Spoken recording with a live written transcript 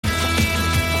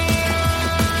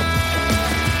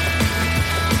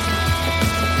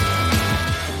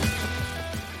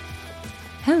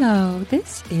Hello,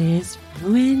 this is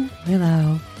Ruin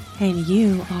Willow, and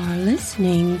you are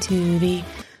listening to the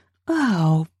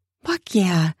Oh, Fuck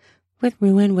Yeah with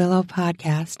Ruin Willow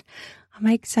podcast. I'm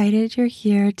excited you're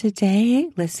here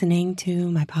today listening to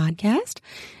my podcast.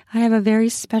 I have a very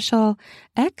special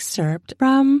excerpt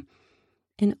from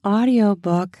an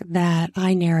audiobook that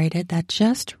I narrated that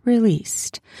just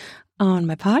released. On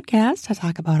my podcast, I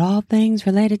talk about all things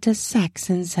related to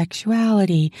sex and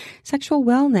sexuality, sexual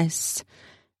wellness,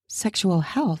 sexual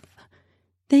health,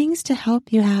 things to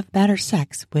help you have better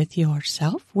sex with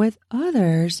yourself, with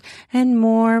others, and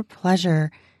more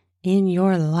pleasure in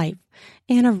your life.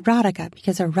 And erotica,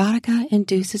 because erotica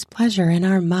induces pleasure in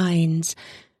our minds.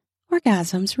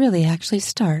 Orgasms really actually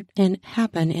start and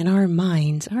happen in our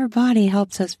minds. Our body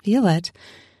helps us feel it,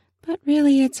 but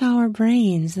really it's our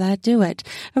brains that do it.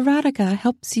 Erotica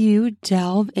helps you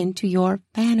delve into your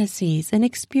fantasies and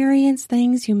experience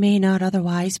things you may not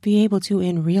otherwise be able to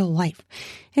in real life.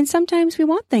 And sometimes we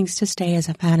want things to stay as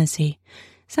a fantasy.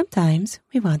 Sometimes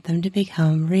we want them to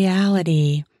become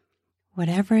reality.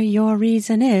 Whatever your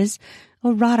reason is,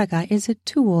 erotica is a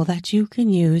tool that you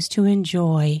can use to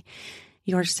enjoy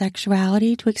your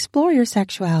sexuality, to explore your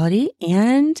sexuality,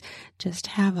 and just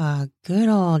have a good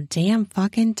old damn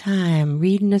fucking time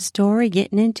reading a story,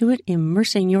 getting into it,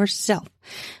 immersing yourself.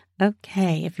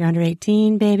 Okay, if you're under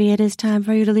 18, baby, it is time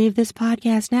for you to leave this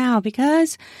podcast now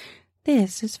because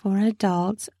this is for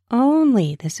adults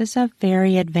only. This is a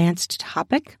very advanced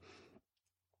topic.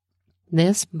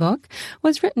 This book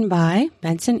was written by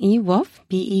Benson E. Wolf,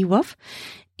 B.E. Wolf,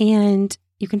 and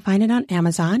you can find it on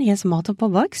Amazon. He has multiple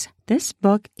books. This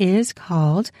book is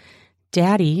called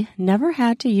Daddy Never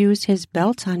Had to Use His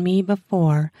Belt on Me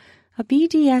Before, a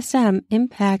BDSM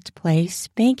impact play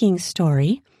spanking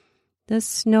story, the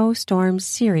Snowstorm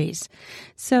series.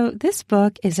 So this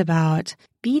book is about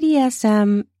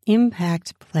BDSM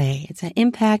impact play. It's an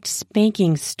impact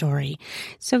spanking story.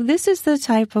 So this is the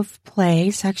type of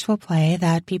play, sexual play,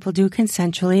 that people do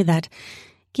consensually that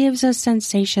gives a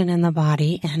sensation in the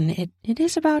body, and it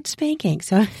is about spanking.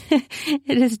 So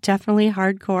it is definitely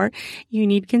hardcore. You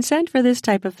need consent for this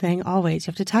type of thing always.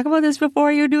 You have to talk about this before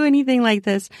you do anything like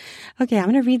this. Okay, I'm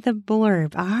going to read the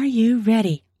blurb. Are you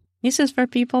ready? This is for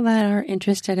people that are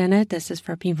interested in it. This is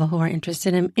for people who are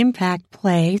interested in impact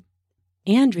play.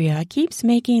 Andrea keeps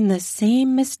making the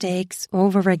same mistakes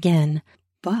over again,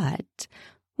 but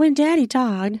when Daddy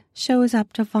Todd shows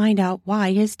up to find out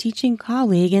why his teaching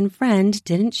colleague and friend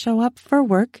didn't show up for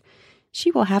work,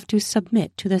 she will have to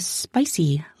submit to the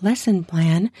spicy lesson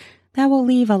plan that will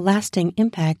leave a lasting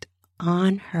impact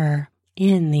on her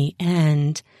in the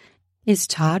end. Is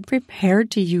Todd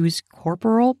prepared to use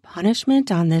corporal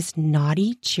punishment on this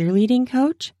naughty cheerleading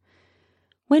coach?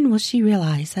 When will she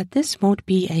realize that this won't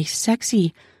be a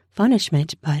sexy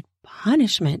punishment, but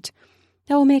punishment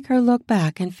that will make her look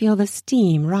back and feel the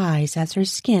steam rise as her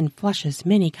skin flushes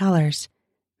many colors?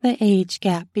 The age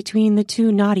gap between the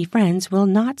two naughty friends will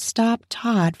not stop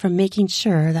Todd from making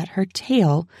sure that her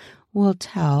tale will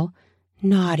tell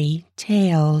naughty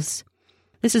tales.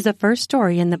 This is the first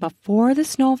story in the Before the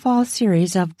Snowfall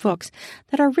series of books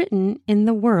that are written in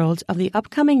the world of the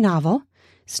upcoming novel,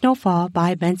 Snowfall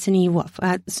by Benson E. Wolf.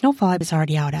 Snowfall is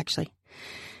already out, actually.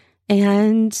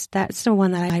 And that's the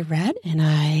one that I read, and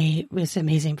it was an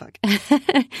amazing book.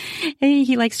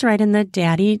 He likes to write in the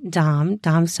daddy dom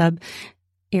sub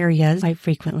areas quite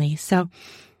frequently. So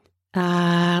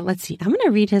let's see. I'm going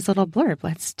to read his little blurb.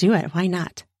 Let's do it. Why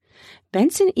not?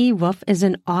 Benson E. Wolf is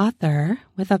an author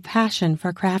with a passion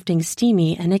for crafting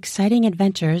steamy and exciting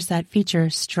adventures that feature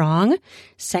strong,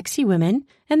 sexy women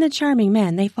and the charming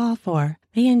men they fall for.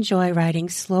 They enjoy writing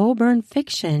slow burn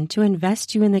fiction to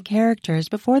invest you in the characters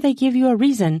before they give you a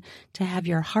reason to have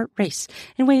your heart race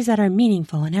in ways that are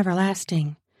meaningful and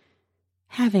everlasting.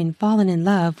 Having fallen in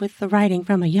love with the writing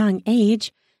from a young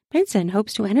age, Benson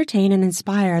hopes to entertain and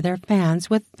inspire their fans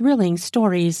with thrilling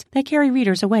stories that carry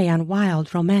readers away on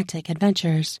wild romantic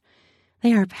adventures.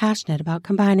 They are passionate about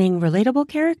combining relatable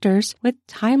characters with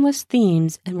timeless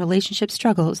themes and relationship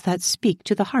struggles that speak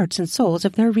to the hearts and souls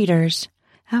of their readers.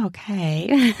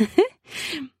 Okay.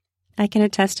 I can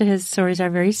attest to his stories are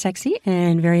very sexy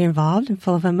and very involved and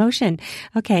full of emotion.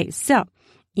 Okay, so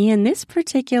in this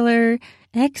particular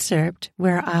excerpt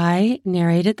where I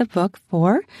narrated the book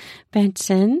for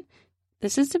Benson,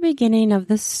 this is the beginning of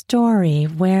the story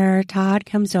where Todd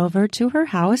comes over to her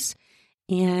house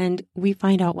and we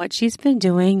find out what she's been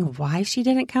doing, why she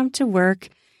didn't come to work,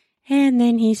 and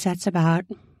then he sets about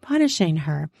punishing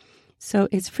her. So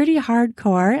it's pretty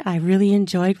hardcore. I really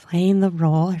enjoyed playing the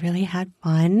role. I really had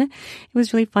fun. It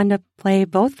was really fun to play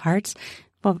both parts.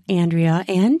 of Andrea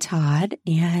and Todd,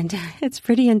 and it's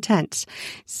pretty intense.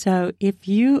 So if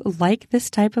you like this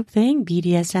type of thing,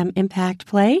 BDSM impact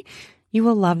play, you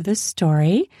will love this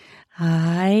story.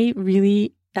 I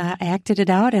really acted it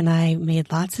out, and I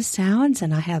made lots of sounds,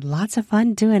 and I had lots of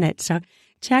fun doing it. So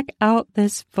check out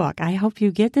this book. I hope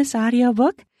you get this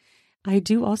audiobook. I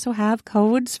do also have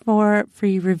codes for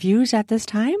free reviews at this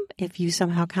time. If you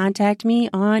somehow contact me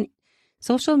on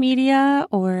social media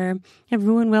or at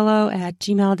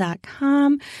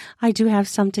ruinwillow@gmail.com, I do have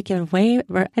some to give away,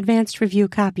 advanced review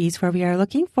copies, where we are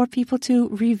looking for people to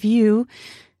review,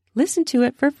 listen to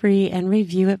it for free, and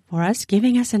review it for us,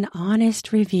 giving us an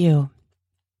honest review.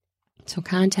 So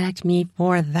contact me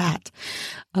for that.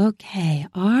 Okay,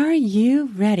 are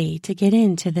you ready to get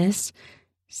into this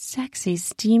sexy,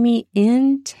 steamy,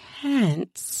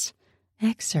 intense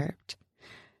excerpt?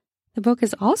 The book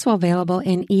is also available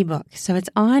in ebook, so it's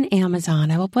on Amazon.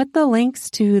 I will put the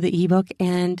links to the ebook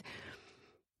and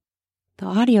the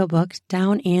audiobook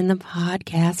down in the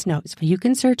podcast notes, but you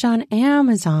can search on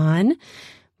Amazon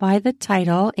by the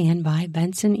title and by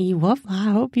Benson E. Wolf. I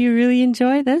hope you really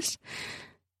enjoy this.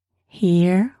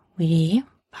 Here we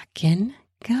fucking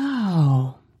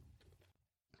go.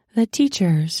 The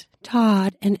teachers,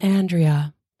 Todd and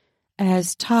Andrea.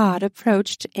 As Todd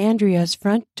approached Andrea's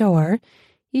front door,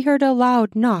 he heard a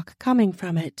loud knock coming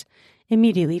from it,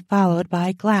 immediately followed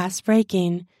by glass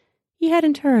breaking. He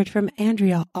hadn't heard from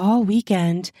Andrea all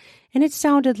weekend, and it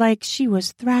sounded like she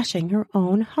was thrashing her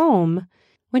own home.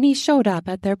 When he showed up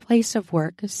at their place of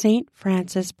work, St.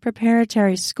 Francis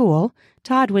Preparatory School,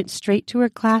 Todd went straight to her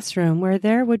classroom where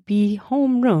there would be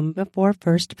homeroom before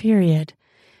first period.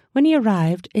 When he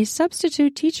arrived, a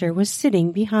substitute teacher was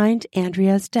sitting behind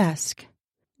Andrea's desk.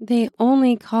 "They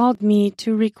only called me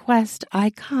to request I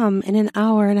come in an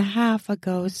hour and a half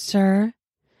ago, sir."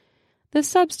 The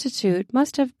substitute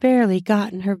must have barely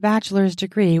gotten her bachelor's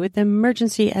degree with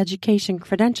emergency education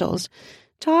credentials.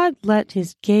 Todd let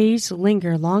his gaze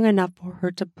linger long enough for her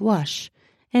to blush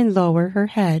and lower her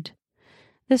head.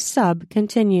 The sub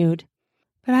continued,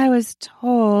 "But I was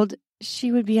told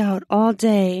she would be out all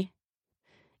day."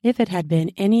 If it had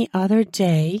been any other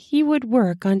day, he would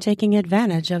work on taking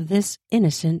advantage of this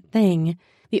innocent thing.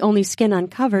 The only skin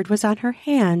uncovered was on her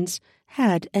hands,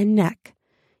 head, and neck.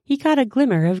 He caught a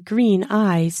glimmer of green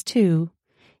eyes, too.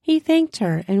 He thanked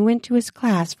her and went to his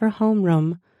class for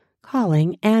homeroom,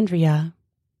 calling Andrea.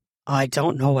 "I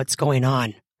don't know what's going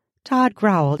on," Todd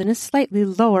growled in a slightly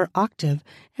lower octave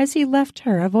as he left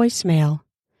her a voicemail.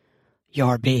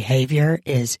 "Your behavior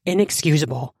is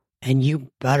inexcusable, and you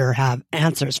better have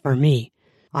answers for me.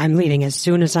 I'm leaving as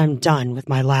soon as I'm done with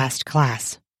my last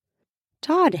class."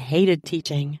 Todd hated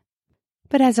teaching,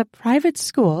 but as a private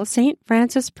school, St.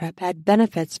 Francis Prep had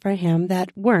benefits for him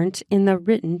that weren't in the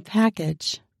written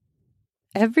package.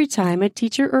 Every time a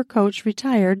teacher or coach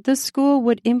retired, the school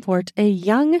would import a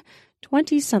young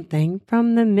 20-something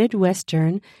from the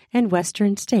Midwestern and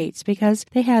Western states because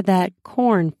they had that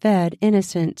corn-fed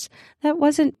innocence that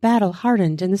wasn't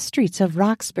battle-hardened in the streets of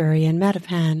Roxbury and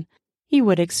Mattapan. He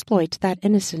would exploit that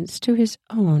innocence to his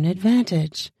own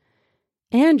advantage.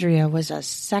 Andrea was a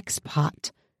sex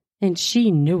pot, and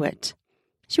she knew it.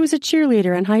 She was a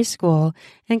cheerleader in high school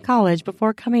and college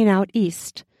before coming out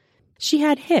east. She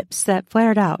had hips that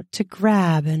flared out to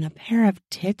grab and a pair of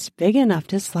tits big enough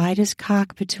to slide his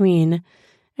cock between.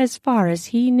 As far as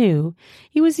he knew,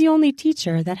 he was the only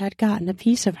teacher that had gotten a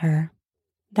piece of her.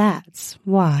 That's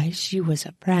why she was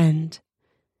a friend.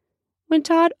 When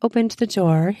Todd opened the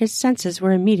door, his senses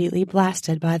were immediately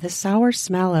blasted by the sour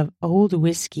smell of old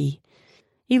whiskey.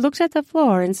 He looked at the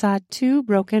floor and saw 2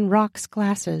 broken rocks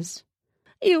glasses.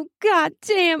 "You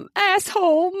goddamn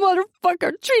asshole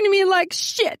motherfucker, treating me like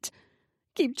shit!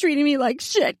 Keep treating me like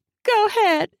shit. Go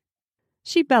ahead,"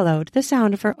 she bellowed, the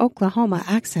sound of her Oklahoma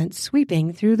accent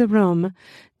sweeping through the room.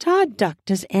 Todd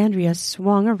ducked as Andrea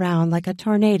swung around like a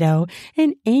tornado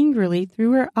and angrily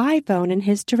threw her iPhone in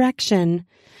his direction.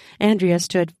 Andrea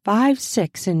stood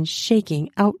 5'6" in shaking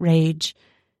outrage.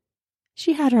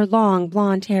 She had her long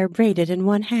blonde hair braided in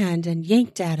one hand and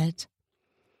yanked at it.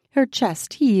 Her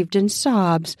chest heaved in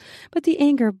sobs, but the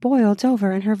anger boiled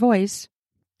over in her voice.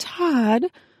 "Todd,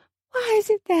 why is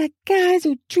it that guys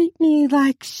who treat me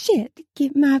like shit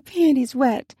get my panties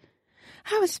wet?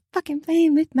 I was fucking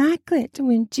playing with my clit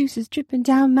when juice is dripping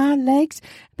down my legs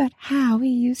about how he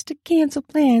used to cancel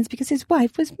plans because his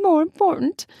wife was more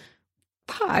important.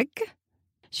 Fuck."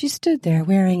 She stood there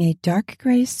wearing a dark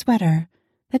gray sweater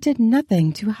that did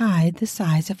nothing to hide the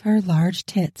size of her large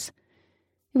tits.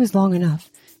 It was long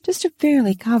enough just to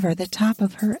barely cover the top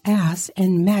of her ass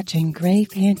and matching gray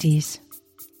panties.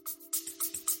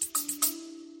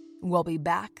 We'll be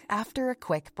back after a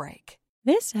quick break.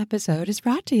 This episode is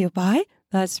brought to you by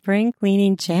the spring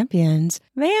cleaning champions,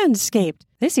 Manscaped.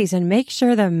 This season, make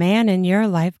sure the man in your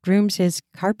life grooms his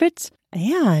carpets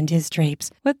and his drapes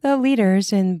with the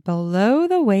leaders in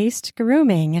below-the-waist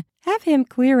grooming. Have him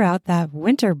clear out that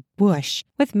winter bush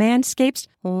with Manscaped's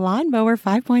Lawnmower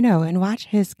 5.0 and watch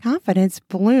his confidence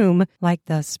bloom like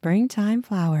the springtime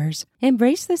flowers.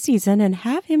 Embrace the season and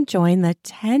have him join the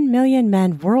 10 million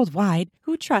men worldwide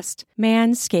who trust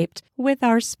Manscaped with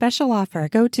our special offer.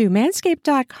 Go to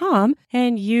manscaped.com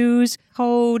and use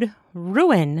code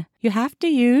RUIN. You have to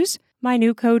use my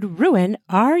new code RUIN,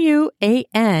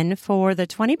 RUAN, for the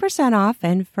 20% off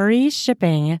and free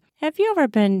shipping. Have you ever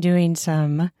been doing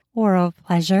some oral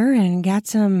pleasure and got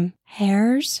some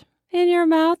hairs in your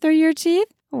mouth or your teeth?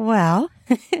 Well,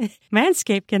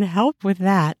 Manscaped can help with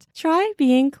that. Try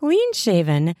being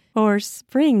clean-shaven for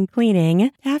spring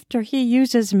cleaning. After he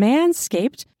uses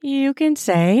Manscaped, you can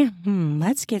say,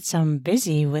 let's get some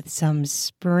busy with some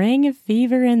spring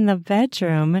fever in the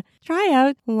bedroom. Try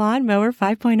out Lawnmower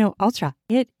 5.0 Ultra.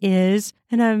 It is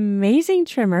an amazing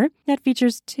trimmer that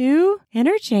features 2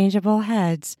 interchangeable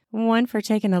heads, one for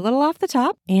taking a little off the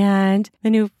top and the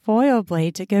new foil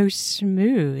blade to go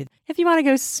smooth. If you want to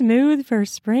go smooth for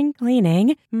spring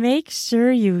cleaning, make sure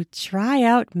you try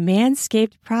out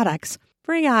Manscaped products.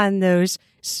 Bring on those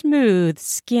smooth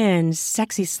skin,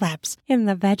 sexy slaps in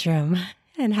the bedroom.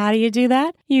 And how do you do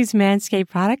that? Use Manscaped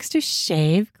products to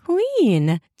shave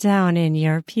clean down in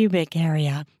your pubic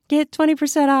area. Get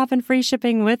 20% off and free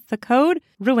shipping with the code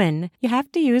RUIN. You have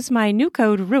to use my new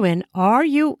code RUIN,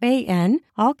 RUAN,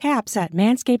 all caps at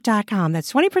manscaped.com.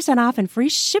 That's 20% off and free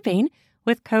shipping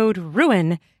with code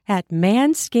RUIN at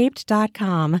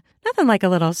manscaped.com. Nothing like a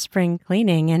little spring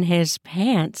cleaning in his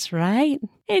pants, right?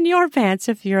 In your pants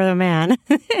if you're the man.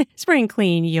 Spring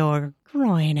clean your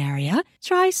groin area.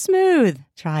 Try smooth.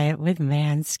 Try it with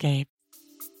Manscaped.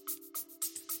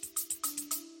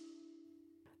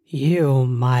 You,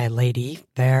 my lady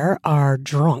fair, are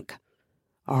drunk.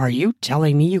 Are you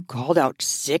telling me you called out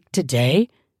sick today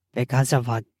because of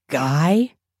a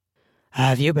guy?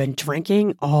 Have you been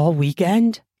drinking all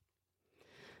weekend?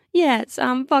 Yes,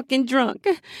 I'm fucking drunk.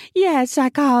 Yes, I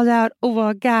called out over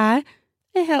a guy.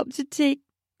 It helped to take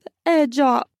the edge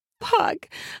off. Fuck,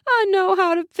 I know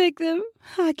how to pick them.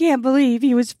 I can't believe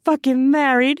he was fucking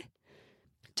married.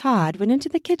 Todd went into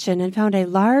the kitchen and found a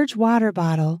large water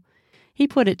bottle. He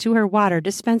put it to her water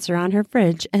dispenser on her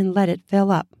fridge and let it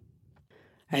fill up.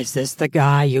 Is this the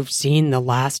guy you've seen the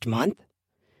last month?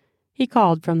 He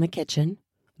called from the kitchen.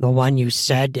 The one you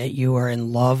said that you were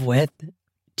in love with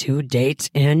 2 dates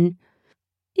in?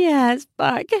 Yes,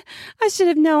 fuck. I should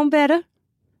have known better,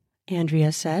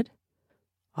 Andrea said.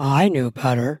 I knew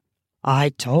better. I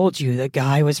told you the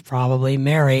guy was probably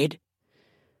married.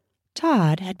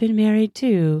 Todd had been married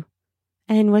too,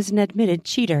 and was an admitted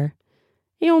cheater.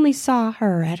 He only saw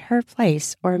her at her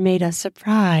place or made a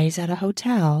surprise at a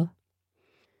hotel.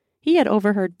 He had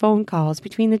overheard phone calls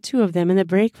between the two of them in the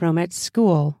break room at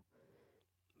school.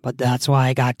 But that's why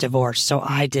I got divorced, so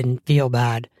I didn't feel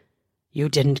bad. You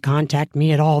didn't contact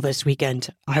me at all this weekend.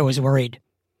 I was worried.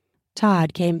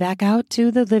 Todd came back out to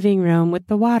the living room with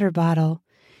the water bottle.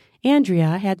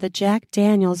 Andrea had the Jack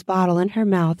Daniels bottle in her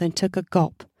mouth and took a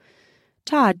gulp.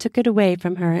 Todd took it away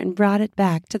from her and brought it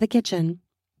back to the kitchen.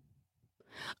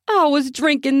 I was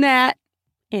drinking that,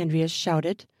 Andrea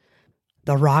shouted.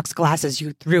 The rocks glasses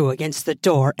you threw against the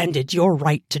door ended your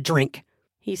right to drink,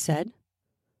 he said.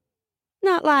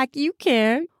 Not like you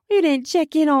care. You didn't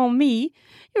check in on me.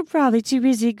 You're probably too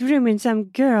busy grooming some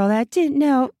girl that didn't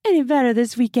know any better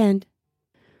this weekend.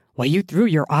 Well, you threw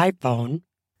your iPhone,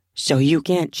 so you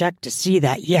can't check to see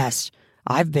that, yes,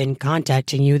 I've been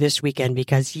contacting you this weekend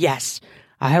because, yes,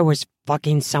 I was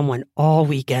fucking someone all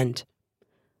weekend.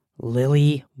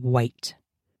 Lily White.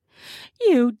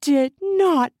 You did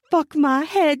not fuck my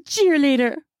head,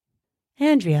 cheerleader.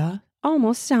 Andrea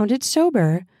almost sounded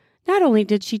sober. Not only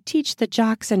did she teach the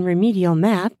jocks in remedial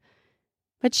math,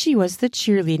 but she was the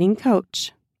cheerleading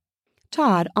coach.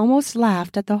 Todd almost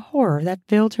laughed at the horror that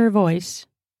filled her voice.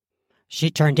 She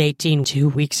turned 18 2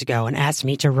 weeks ago and asked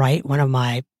me to write one of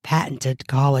my patented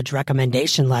college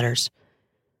recommendation letters.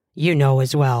 You know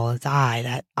as well as I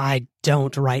that I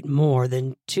don't write more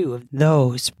than 2 of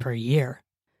those per year.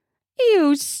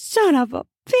 You son of a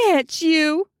bitch,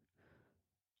 you!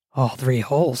 All 3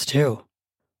 holes, too.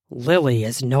 Lily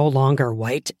is no longer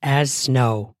white as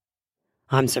snow.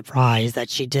 I'm surprised that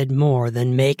she did more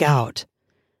than make out.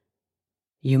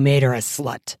 You made her a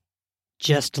slut,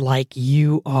 just like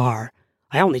you are.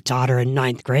 I only taught her in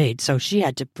 9th grade, so she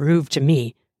had to prove to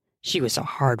me she was a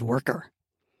hard worker.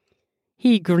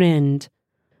 He grinned.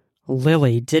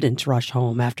 Lily didn't rush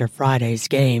home after Friday's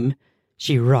game.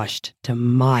 She rushed to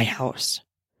my house.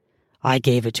 I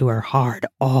gave it to her hard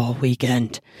all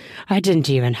weekend. I didn't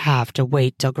even have to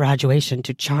wait till graduation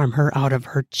to charm her out of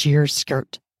her cheer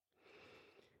skirt.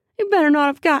 You better not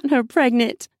have gotten her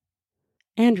pregnant.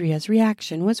 Andrea's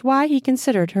reaction was why he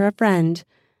considered her a friend.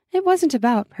 It wasn't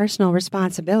about personal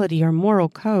responsibility or moral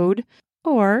code,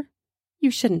 or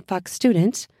you shouldn't fuck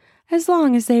students. As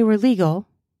long as they were legal,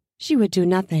 she would do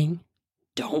nothing.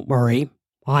 Don't worry.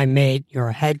 I made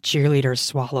your head cheerleader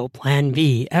swallow Plan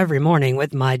B every morning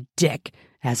with my dick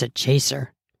as a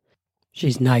chaser.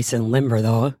 She's nice and limber,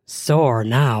 though, sore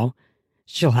now.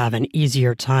 She'll have an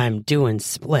easier time doing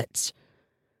splits.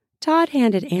 Todd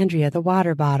handed Andrea the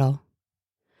water bottle.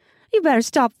 You better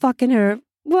stop fucking her.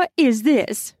 What is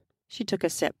this? She took a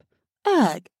sip.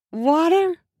 Ugh,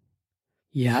 water?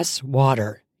 Yes,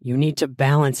 water. You need to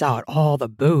balance out all the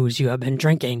booze you have been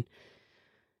drinking.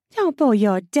 Don't pull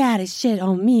your daddy shit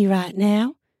on me right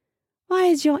now. Why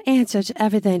is your answer to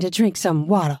everything to drink some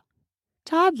water?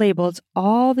 Todd labeled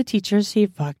all the teachers he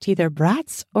fucked either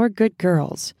brats or good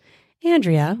girls.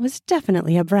 Andrea was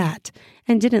definitely a brat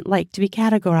and didn't like to be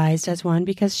categorized as one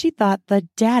because she thought the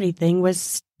daddy thing was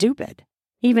stupid,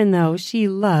 even though she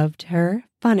loved her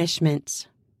punishments.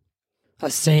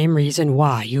 The same reason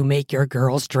why you make your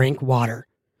girls drink water.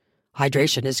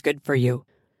 Hydration is good for you.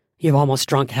 You've almost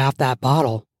drunk half that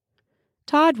bottle.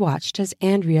 Todd watched as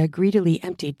Andrea greedily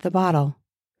emptied the bottle.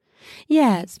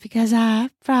 Yes, because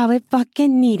I probably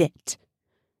fucking need it.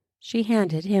 She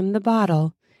handed him the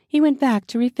bottle. He went back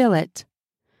to refill it.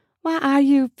 Why are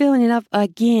you filling it up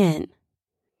again?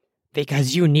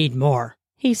 Because you need more,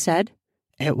 he said.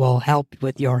 It will help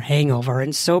with your hangover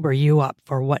and sober you up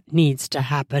for what needs to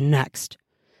happen next.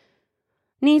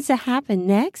 Needs to happen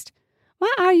next?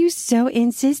 Why are you so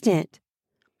insistent?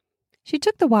 She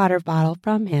took the water bottle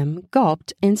from him,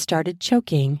 gulped, and started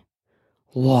choking.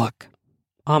 Look,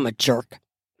 I'm a jerk.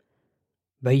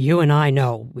 But you and I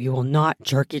know we will not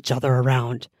jerk each other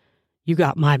around. You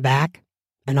got my back,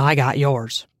 and I got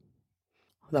yours.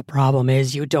 The problem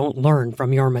is you don't learn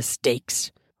from your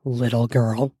mistakes, little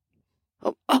girl.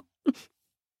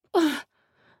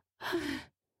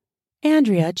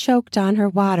 Andrea choked on her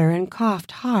water and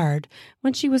coughed hard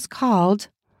when she was called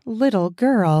little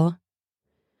girl.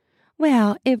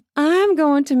 Well, if I'm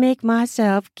going to make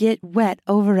myself get wet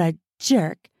over a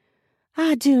jerk,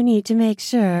 I do need to make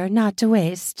sure not to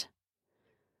waste.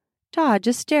 Todd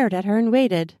just stared at her and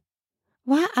waited.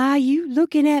 Why are you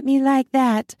looking at me like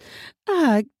that?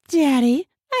 Ugh, Daddy,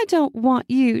 I don't want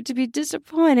you to be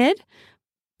disappointed.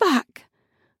 Fuck.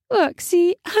 Look,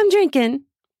 see, I'm drinking.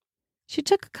 She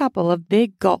took a couple of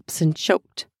big gulps and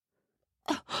choked.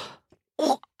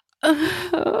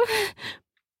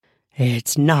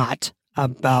 It's not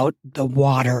about the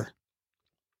water.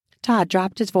 Todd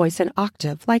dropped his voice an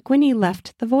octave like when he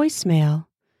left the voicemail.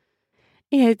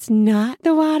 It's not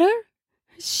the water?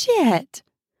 Shit.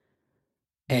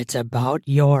 It's about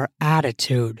your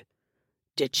attitude.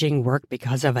 Ditching work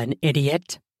because of an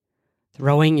idiot.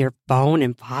 Throwing your phone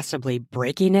and possibly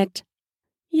breaking it.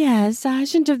 Yes, I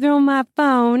shouldn't have thrown my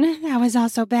phone. That was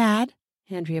also bad,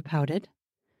 Andrea pouted.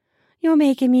 You're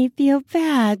making me feel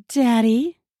bad,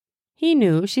 Daddy. He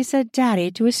knew she said Daddy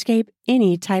to escape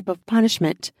any type of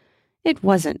punishment. It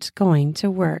wasn't going to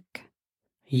work.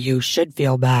 You should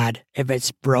feel bad. If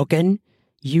it's broken,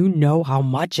 you know how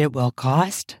much it will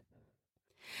cost.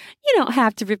 You don't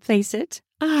have to replace it.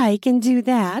 I can do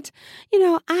that. You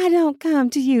know, I don't come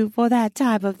to you for that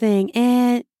type of thing,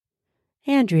 and...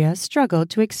 Andrea struggled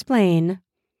to explain.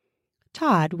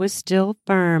 Todd was still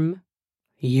firm.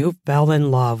 You fell in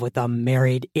love with a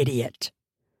married idiot.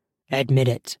 Admit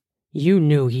it. You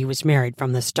knew he was married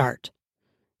from the start.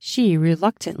 She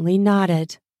reluctantly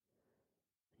nodded.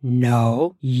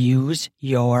 No, use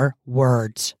your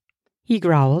words, he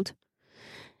growled.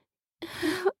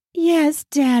 Yes,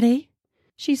 Daddy,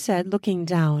 she said, looking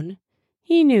down.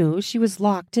 He knew she was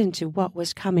locked into what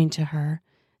was coming to her,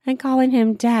 and calling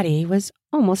him Daddy was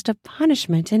almost a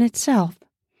punishment in itself.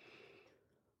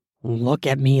 Look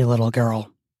at me, little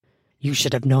girl. You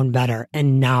should have known better,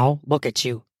 and now look at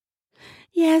you.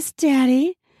 Yes,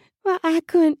 Daddy. Well, I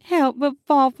couldn't help but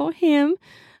fall for him.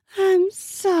 I'm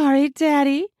sorry,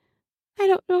 Daddy. I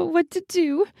don't know what to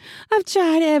do. I've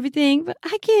tried everything, but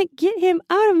I can't get him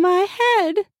out of my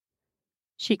head,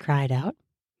 she cried out.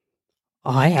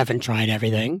 I haven't tried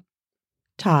everything,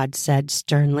 Todd said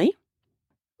sternly.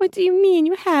 What do you mean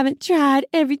you haven't tried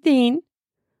everything?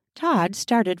 Todd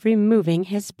started removing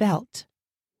his belt.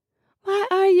 Why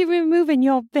are you removing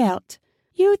your belt?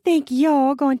 You think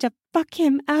you're going to fuck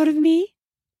him out of me?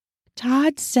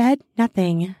 Todd said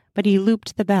nothing, but he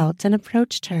looped the belt and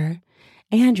approached her.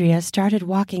 Andrea started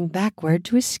walking backward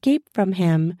to escape from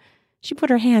him. She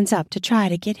put her hands up to try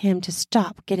to get him to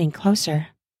stop getting closer.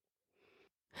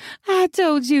 I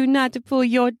told you not to pull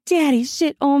your daddy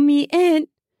shit on me, and...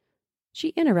 She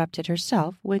interrupted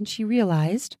herself when she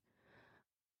realized.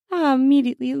 I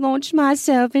immediately launched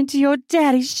myself into your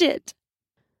daddy shit.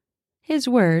 His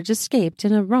words escaped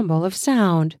in a rumble of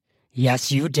sound.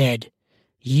 Yes, you did.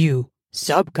 You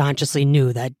subconsciously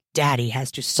knew that Daddy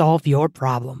has to solve your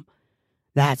problem.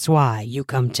 That's why you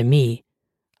come to me,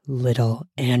 little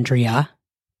Andrea.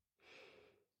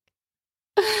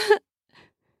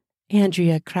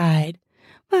 Andrea cried.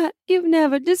 But you've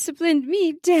never disciplined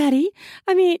me, Daddy.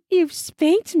 I mean, you've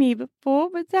spanked me before,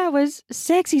 but that was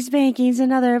sexy spankings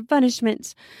and other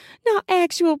punishments. Not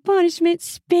actual punishment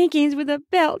spankings with a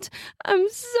belt. I'm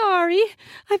sorry.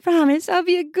 I promise I'll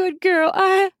be a good girl.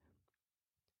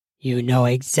 You know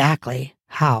exactly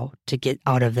how to get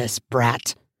out of this,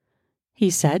 brat, he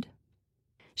said.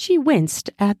 She winced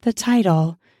at the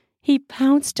title. He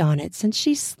pounced on it since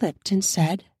she slipped and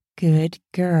said, Good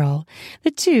girl.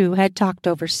 The two had talked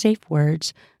over safe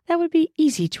words that would be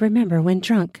easy to remember when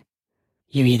drunk.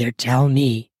 You either tell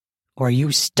me, or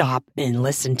you stop and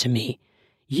listen to me.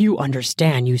 You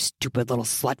understand, you stupid little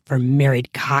slut for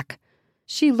married cock.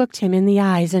 She looked him in the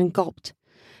eyes and gulped.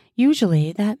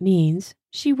 Usually that means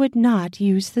she would not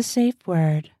use the safe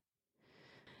word.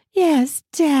 Yes,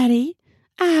 Daddy,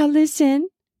 I'll listen.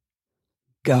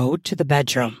 Go to the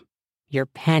bedroom. Your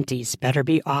panties better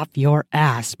be off your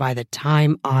ass by the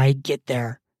time I get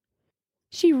there.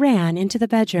 She ran into the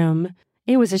bedroom.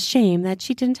 It was a shame that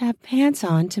she didn't have pants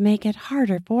on to make it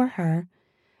harder for her.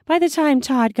 By the time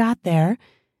Todd got there,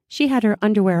 she had her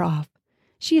underwear off.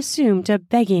 She assumed a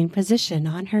begging position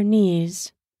on her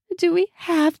knees. Do we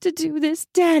have to do this,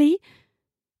 Daddy?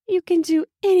 You can do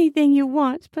anything you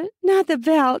want, but not the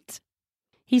belt.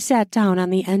 He sat down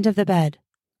on the end of the bed.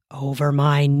 Over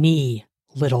my knee,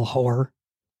 little whore.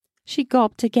 She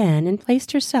gulped again and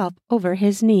placed herself over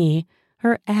his knee,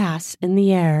 her ass in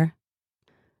the air.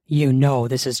 You know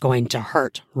this is going to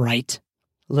hurt, right,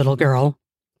 little girl?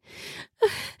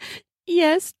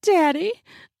 Yes, Daddy.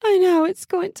 I know it's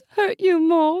going to hurt you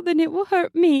more than it will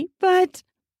hurt me, but...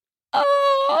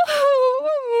 Oh!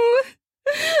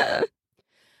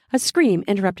 A scream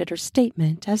interrupted her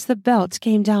statement as the belt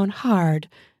came down hard.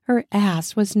 Her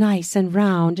ass was nice and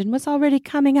round and was already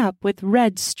coming up with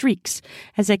red streaks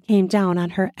as it came down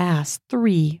on her ass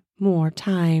 3 more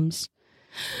times.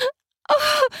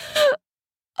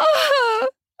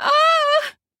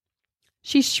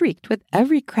 She shrieked with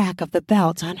every crack of the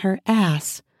belt on her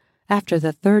ass. After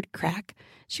the 3rd crack,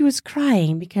 she was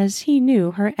crying because he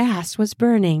knew her ass was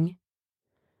burning.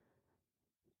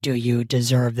 Do you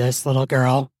deserve this, little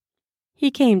girl? He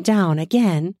came down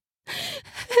again.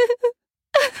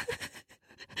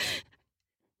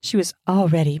 She was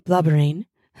already blubbering.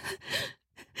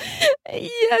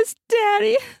 Yes,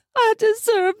 Daddy, I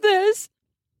deserve this.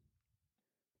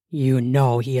 You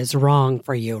know he is wrong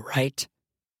for you, right?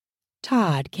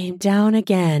 Todd came down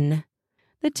again.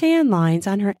 The tan lines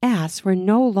on her ass were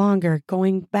no longer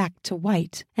going back to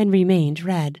white and remained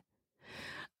red.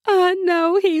 I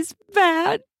know he's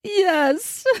bad,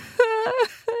 yes.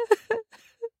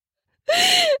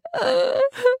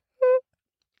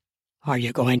 Are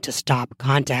you going to stop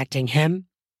contacting him?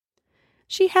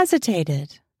 She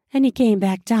hesitated, and he came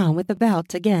back down with the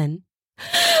belt again.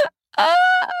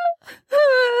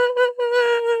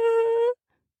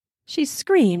 She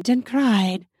screamed and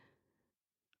cried.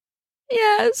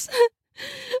 Yes,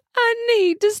 I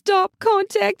need to stop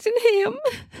contacting him.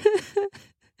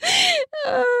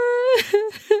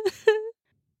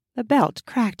 The belt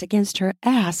cracked against her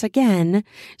ass again.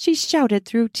 She shouted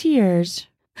through tears.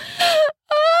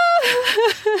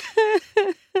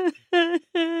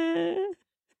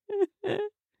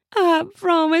 I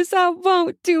promise I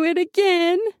won't do it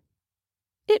again.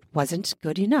 It wasn't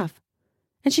good enough,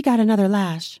 and she got another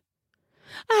lash.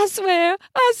 I swear,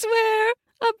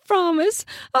 I promise,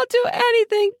 I'll do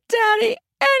anything, Daddy,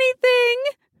 anything.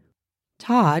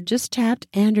 Todd just tapped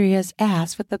Andrea's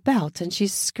ass with the belt, and she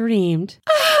screamed.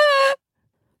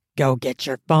 Go get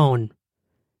your phone.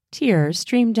 Tears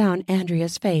streamed down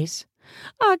Andrea's face.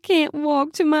 I can't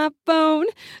walk to my phone.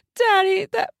 Daddy,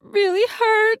 that really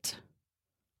hurt.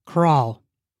 Crawl.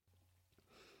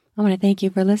 I want to thank you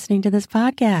for listening to this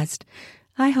podcast.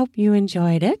 I hope you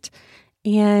enjoyed it,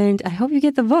 and I hope you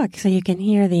get the book so you can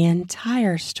hear the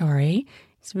entire story.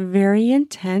 It's very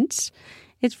intense.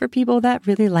 It's for people that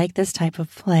really like this type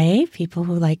of play, people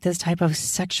who like this type of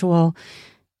sexual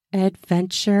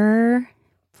adventure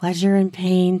pleasure and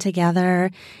pain together,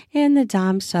 and the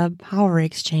Dom-Sub power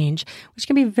exchange, which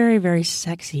can be very, very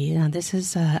sexy. Now, this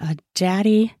is a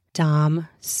daddy Dom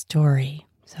story.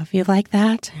 So if you like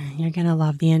that, you're going to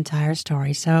love the entire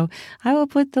story. So I will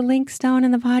put the links down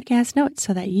in the podcast notes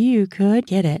so that you could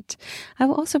get it. I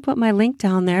will also put my link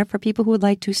down there for people who would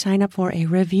like to sign up for a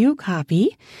review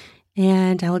copy.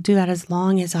 And I will do that as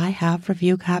long as I have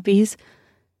review copies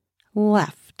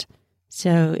left.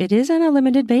 So it is on a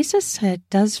limited basis. It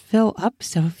does fill up.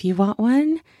 So if you want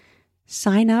one,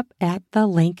 sign up at the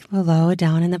link below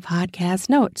down in the podcast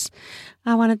notes.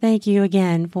 I want to thank you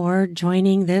again for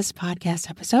joining this podcast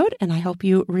episode, and I hope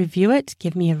you review it,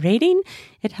 give me a rating.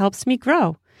 It helps me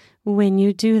grow when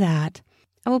you do that.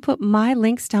 I will put my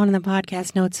links down in the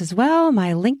podcast notes as well,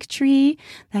 my link tree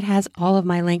that has all of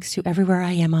my links to everywhere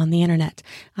I am on the internet.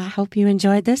 I hope you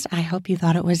enjoyed this. I hope you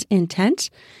thought it was intense.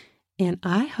 And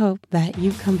I hope that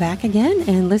you come back again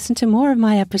and listen to more of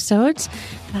my episodes.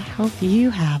 I hope you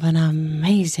have an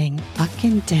amazing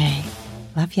fucking day.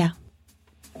 Love ya.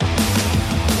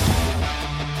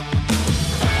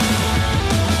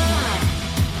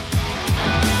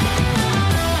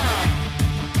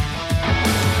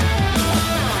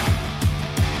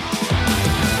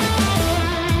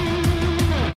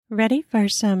 Ready for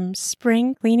some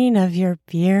spring cleaning of your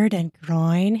beard and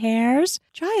groin hairs?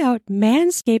 Try out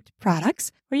Manscaped products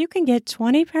where you can get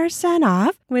 20%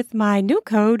 off with my new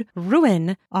code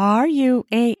RUAN,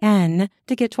 RUAN,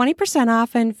 to get 20%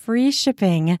 off and free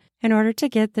shipping. In order to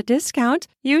get the discount,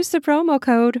 use the promo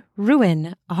code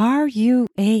RUAN,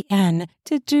 RUAN,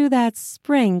 to do that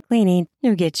spring cleaning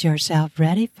to get yourself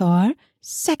ready for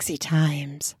sexy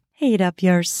times. Heat up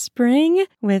your spring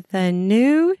with a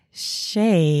new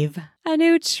shave, a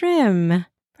new trim.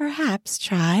 Perhaps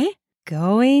try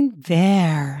going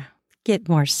bare. Get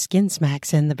more skin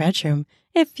smacks in the bedroom,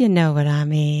 if you know what I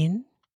mean.